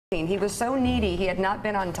He was so needy, he had not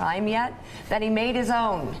been on time yet, that he made his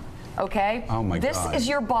own, okay? Oh my This God. is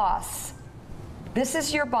your boss. This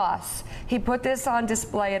is your boss. He put this on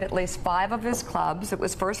display at least 5 of his clubs. It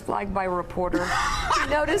was first flagged by a reporter.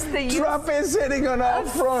 Notice the use Trump is sitting on out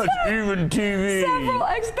front, even TV. several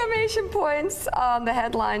exclamation points on the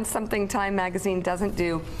headline, something Time magazine doesn't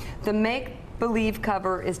do. The make-believe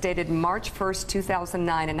cover is dated March 1st,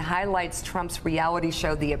 2009, and highlights Trump's reality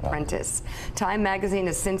show, The Apprentice. Time magazine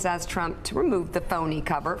has since asked Trump to remove the phony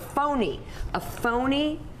cover. Phony. A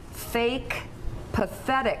phony, fake,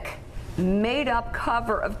 pathetic, made-up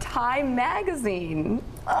cover of Time magazine.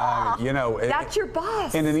 You know, That's your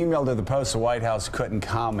boss. In an email to the Post, the White House couldn't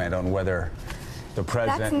comment on whether the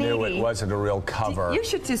president knew it wasn't a real cover. You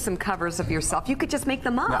should do some covers of yourself. You could just make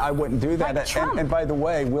them up. No, I wouldn't do that. Like Trump. And by the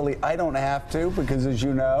way, Willie, I don't have to, because as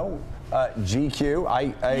you know, GQ,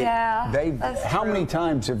 how many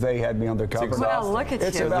times have they had me on their cover? Well, look at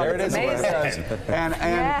it's you. About, There it is. amazing.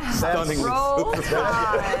 And Roll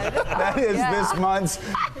Tide. that is this month's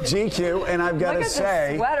GQ, and I've got to say,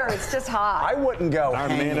 this sweater, it's just hot. I wouldn't go Our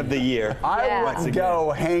hanging. man of the year. I wouldn't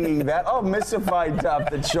go hanging that. Oh, Mystified top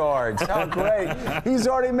the charts. How great. He's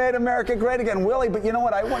already made America great again, Willie, but you know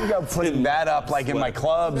what? I wouldn't go putting that up like in my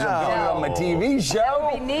clubs or putting it on my TV show. That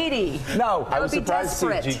would be needy. No. That would be surprised to see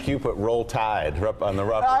desperate. GQ put Roll Tide up on the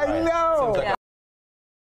rough. I know.